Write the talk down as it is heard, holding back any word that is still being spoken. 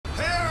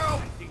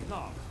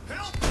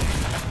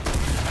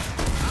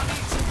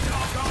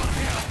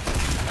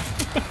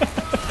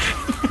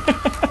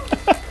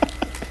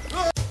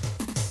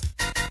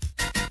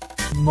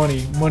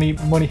money, money,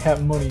 money,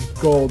 hat, money,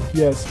 gold,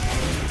 yes.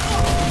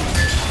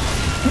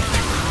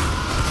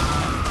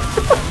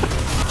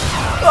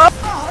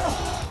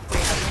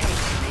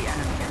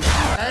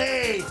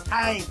 Hey,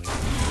 Hank!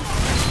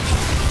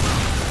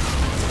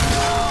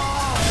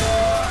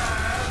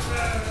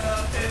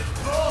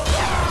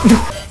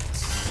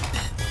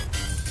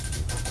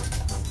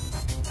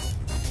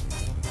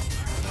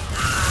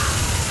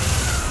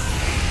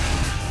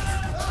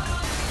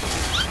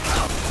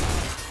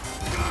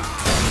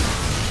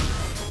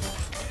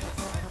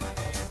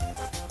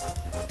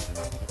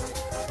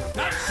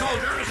 That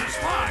soldier is a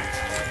spy!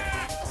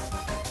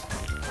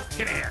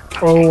 Get here!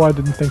 Oh, I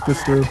didn't think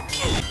this through.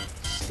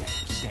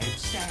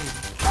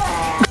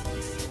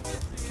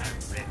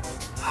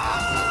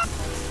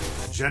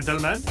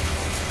 Gentlemen?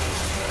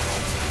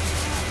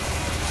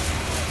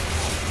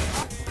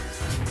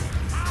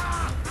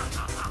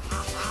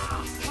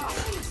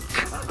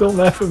 Don't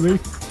laugh at me.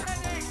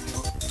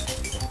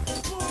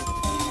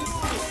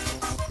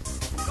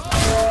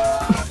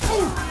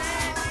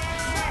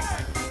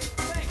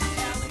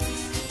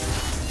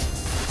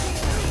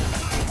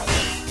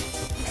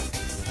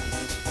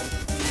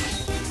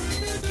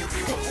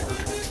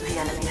 The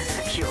enemy has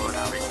secured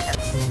our intel.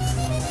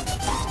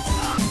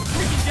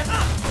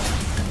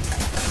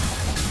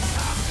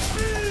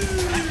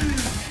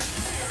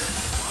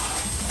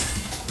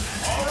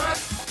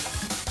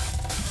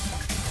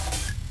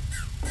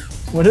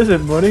 What is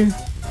it, buddy?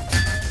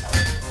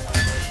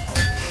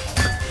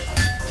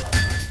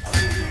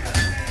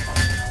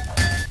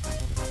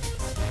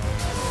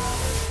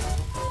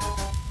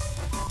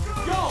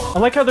 I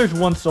like how there's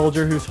one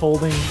soldier who's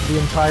holding the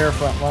entire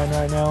front line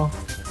right now,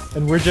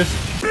 and we're just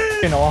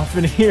f***ing off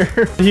in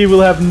here. He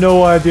will have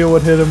no idea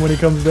what hit him when he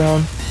comes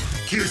down.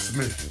 Kiss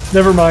me.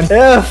 Never mind.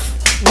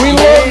 F! We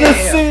love to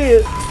see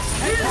it!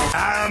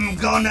 I'm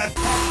gonna...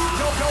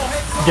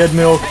 Get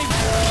milk.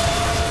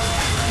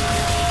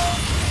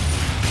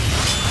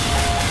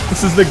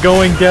 This is the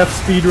going death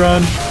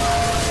speedrun.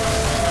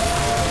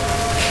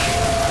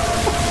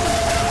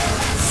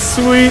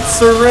 Sweet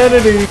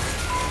serenity.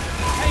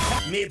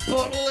 Me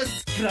bottle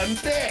is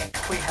crumpy.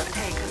 We have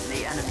taken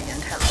the enemy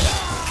intelligence.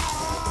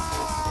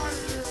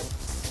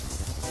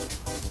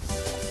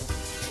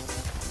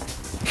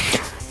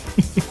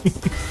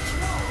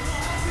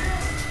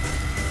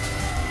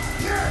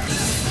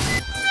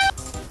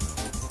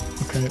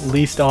 Okay,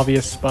 least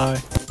obvious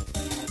spy.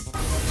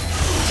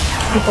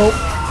 Oh.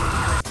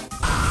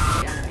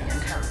 The enemy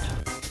intelligence.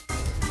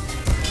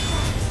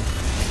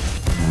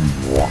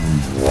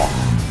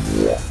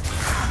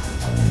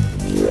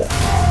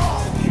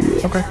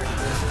 Okay.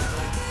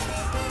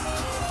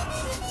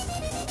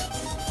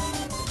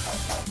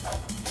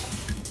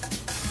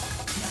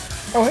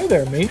 Oh, hey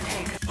there, mate.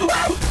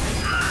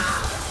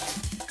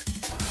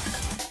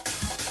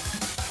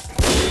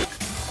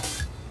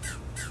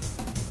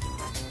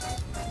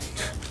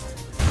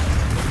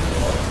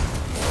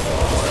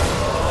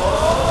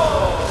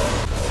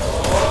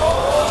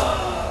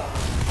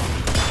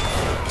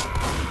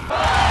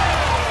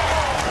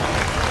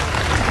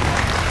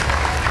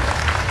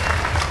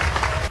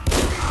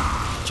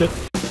 Shit.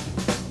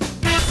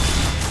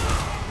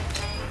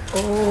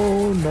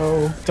 Oh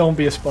no. Don't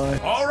be a spy.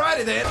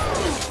 Alrighty then!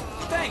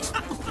 Thanks!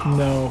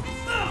 No.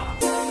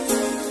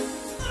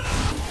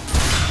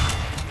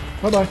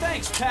 Bye-bye.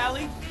 Thanks,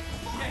 Pally!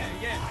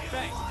 Yeah,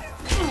 thanks.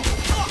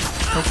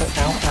 Okay,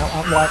 ow, ow,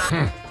 ow, what?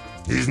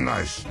 He's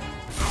nice.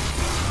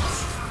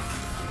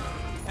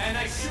 And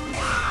I shoot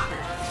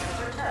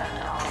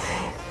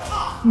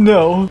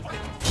No.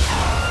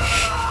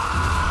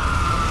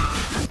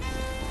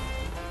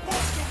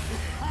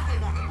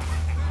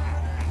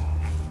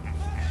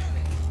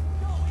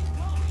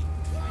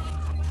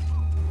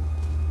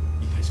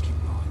 You guys keep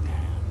going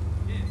down.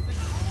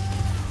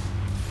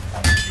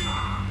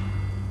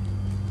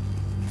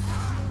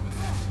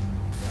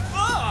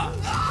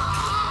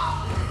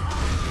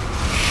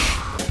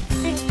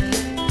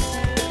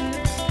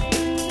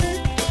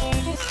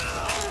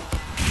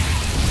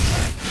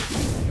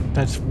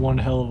 That's one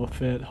hell of a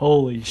fit.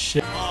 Holy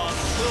shit. I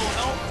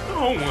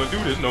don't want to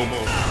do this no more.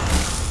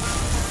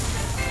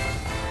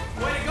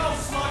 Way to go,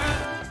 Slugger!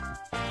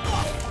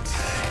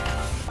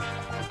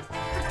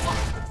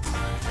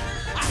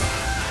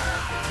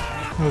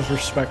 It was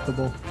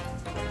respectable.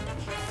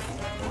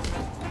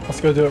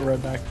 Let's go do it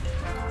right back.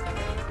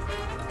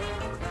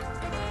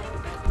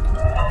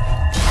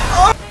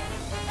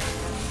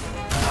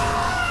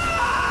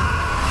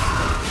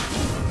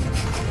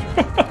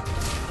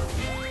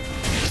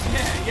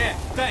 Yeah,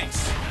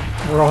 thanks.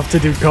 We're off to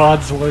do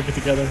God's work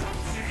together.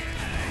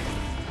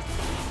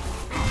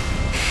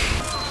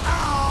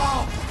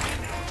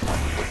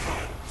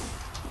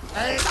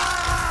 Hey.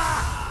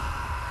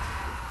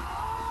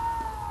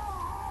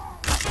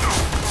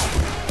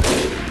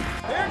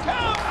 Here it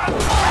comes!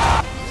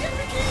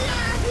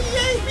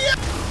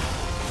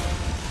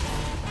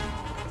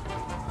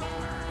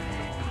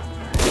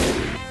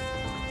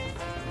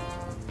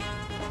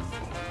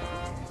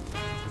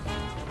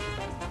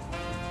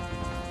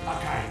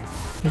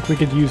 I think we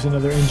could use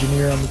another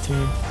engineer on the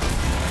team.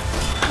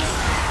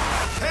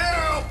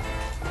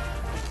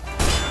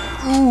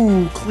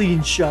 Ooh,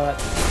 clean shot.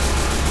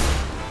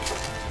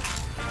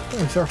 Oh,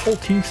 is our whole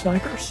team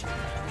snipers?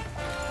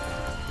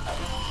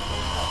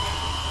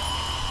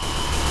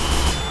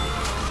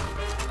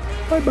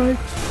 Bye-bye.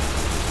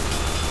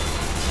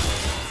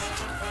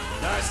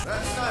 Nice.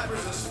 That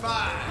sniper's a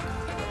spy.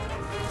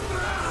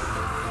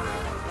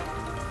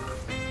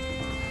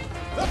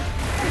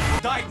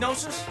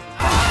 Diagnosis?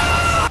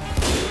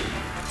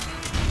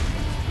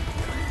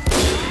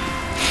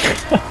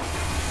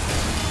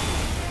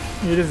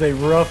 It is a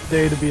rough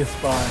day to be a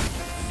spy.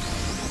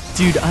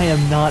 Dude, I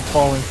am not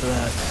falling for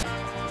that.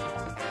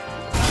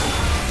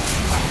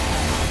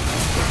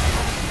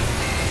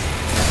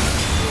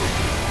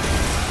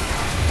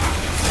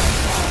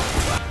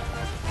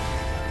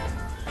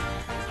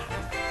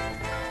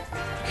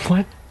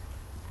 What?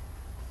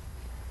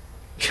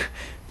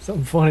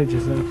 Something funny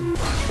just happened.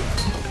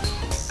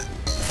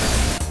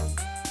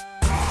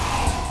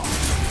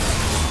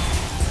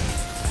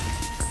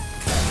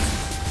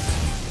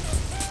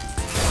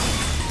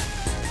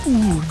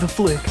 Ooh, the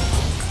flick.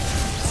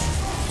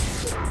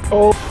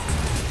 Oh.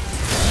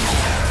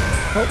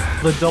 Oh,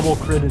 the double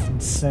crit is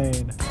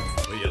insane.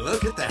 Will you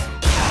look at that?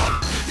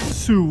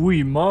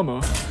 Sweet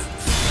mama.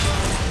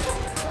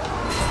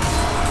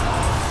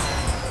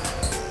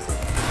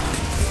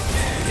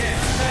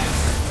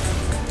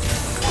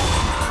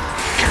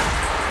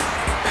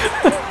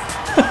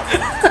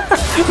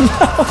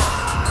 No.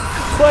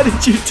 Why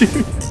did you do?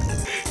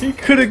 He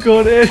could have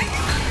gone in.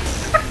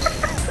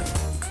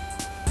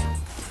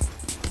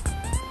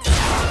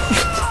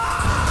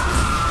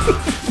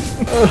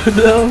 Oh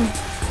no!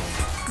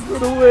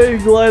 Run away,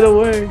 glide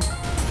away.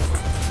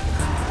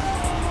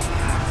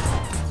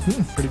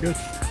 Pretty good.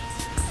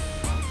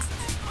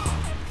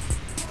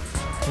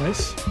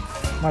 Nice.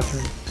 My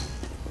turn.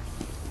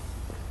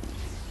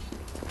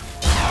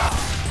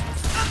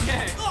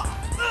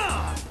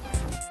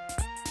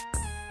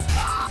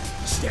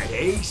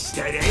 Steady,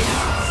 steady.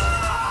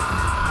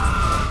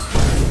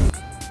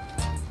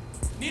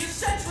 Need a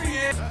sentry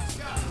here!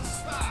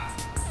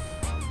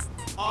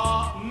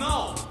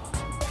 No!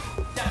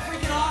 That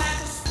freaking on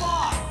has a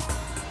spy!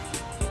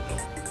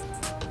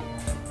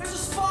 There's a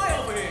spy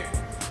over here!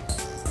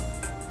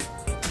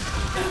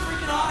 That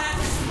freaking on has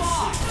a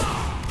spy!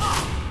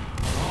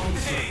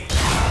 Hey!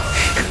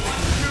 1,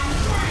 2,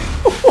 3!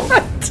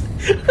 What?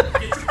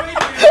 Get your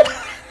baby here!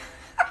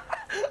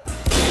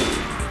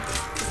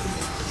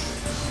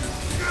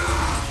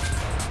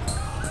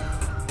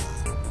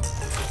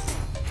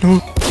 No.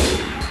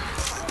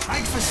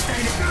 Thanks for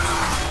staying.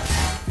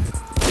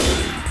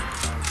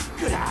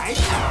 Good eye.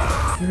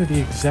 They're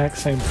the exact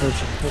same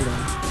person. Hold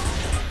on.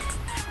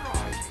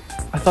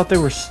 I thought they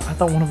were. I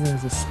thought one of them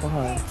was a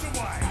spy.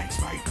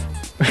 Thanks, mate.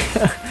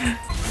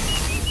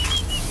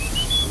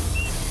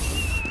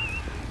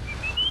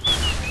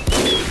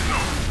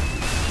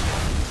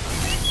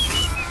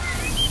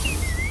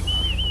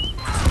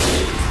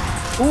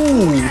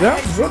 Ooh,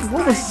 that.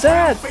 What was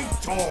that? Feet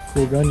tall.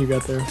 Cool gun you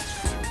got there.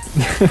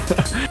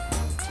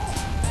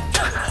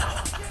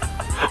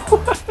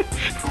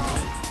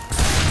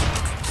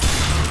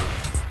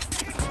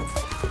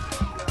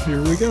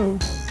 Here we go.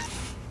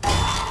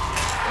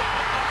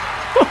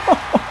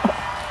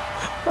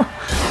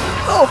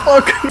 Oh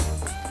fuck!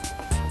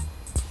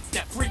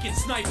 That freaking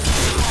sniper!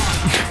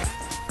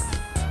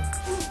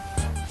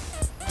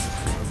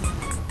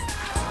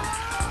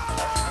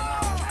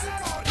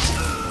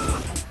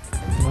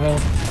 Well,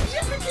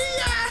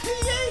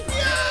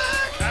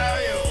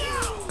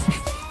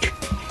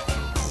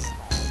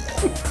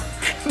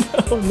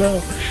 oh no.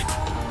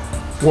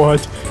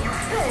 What?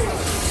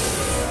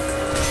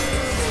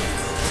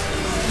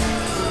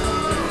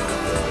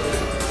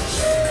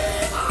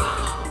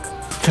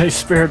 They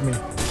spared me.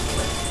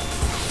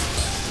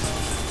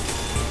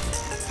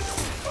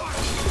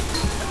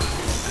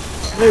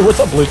 Hey, what's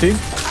up, blue team?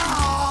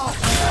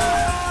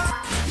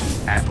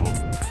 Apple.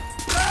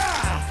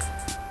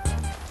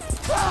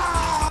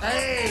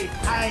 Hey,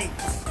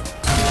 thanks.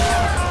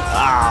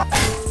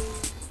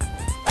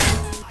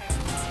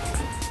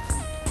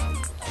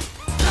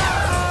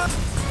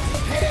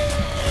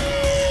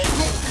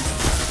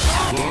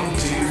 One,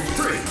 two,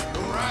 three.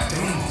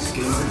 Let's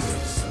get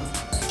this.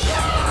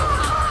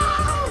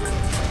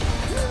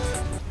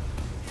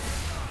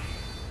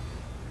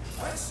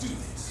 Let's do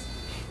this.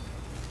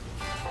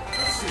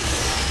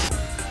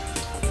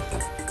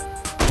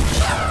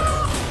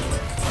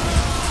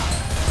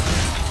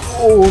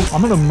 Oh,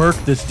 I'm gonna murk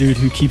this dude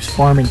who keeps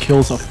farming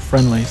kills off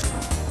friendlies.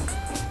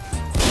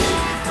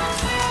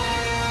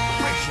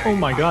 Oh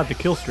my god, the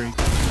kill streak.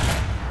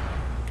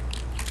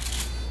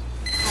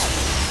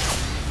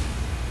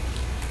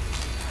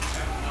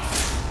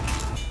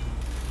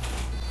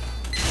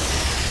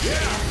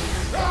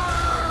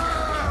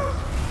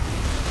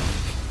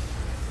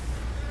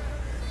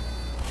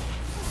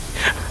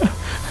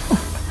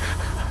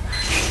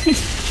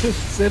 He's just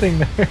sitting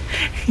there.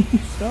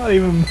 He's not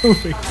even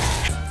moving.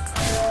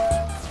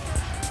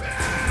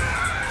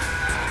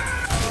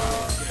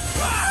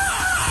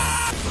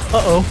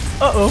 Uh-oh.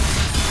 Uh-oh.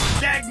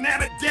 Dag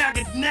nabbit, dag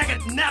it, nag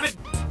it, nabbit.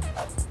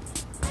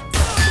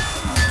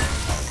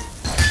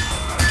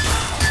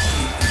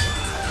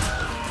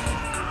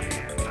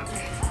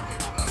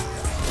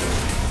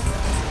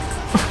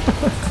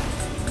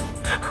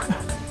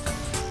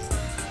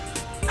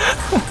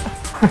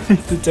 I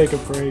need to take a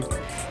break.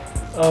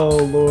 Oh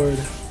lord.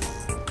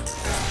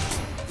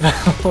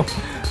 No.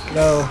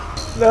 No.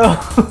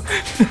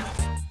 No.